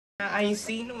I ain't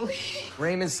seen him.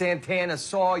 Raymond Santana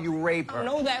saw you rape her. I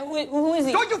don't know that. Who is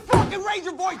he? Don't you fucking raise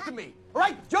your voice to me, all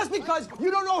right? Just because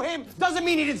you don't know him doesn't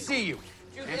mean he didn't see you.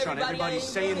 Antron, everybody's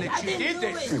saying that you did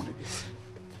this. You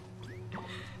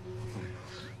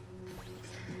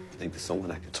think there's someone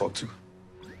I can talk to?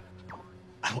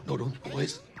 I don't know those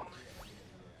boys,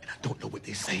 and I don't know what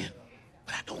they're saying,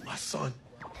 but I know my son.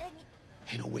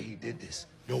 Ain't no way he did this.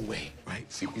 No way,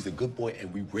 right? See, he's a good boy,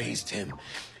 and we raised him,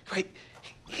 right?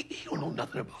 He don't know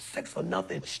nothing about sex or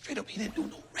nothing. Straight up, he didn't do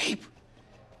no rape.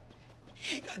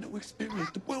 He ain't got no experience.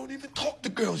 The boy don't even talk to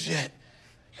girls yet.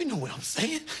 You know what I'm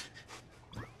saying?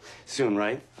 Soon,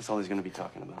 right? That's all he's gonna be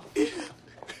talking about. Yeah.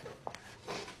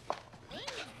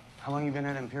 How long you been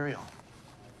at Imperial?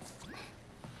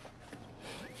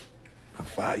 About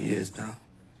 5 years now.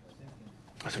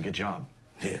 That's a good job.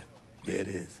 Yeah, it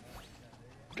is.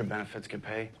 Good benefits, good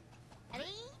pay. Your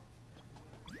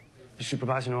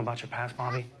supervisor know about your past,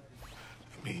 Bobby?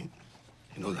 I mean,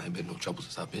 he knows I ain't been in no trouble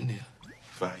since I've been there.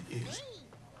 5 years.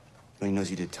 Well, he knows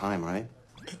you did time, right?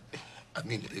 I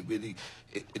mean,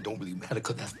 it don't really matter,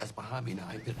 because that's behind me now.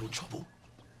 I ain't been in no trouble.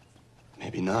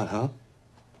 Maybe not, huh?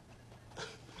 Why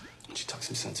don't you talk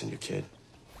some sense in your kid?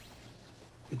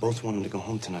 We both want him to go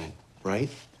home tonight, right?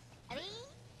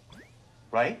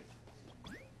 Right?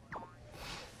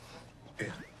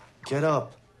 Yeah. Get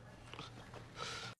up.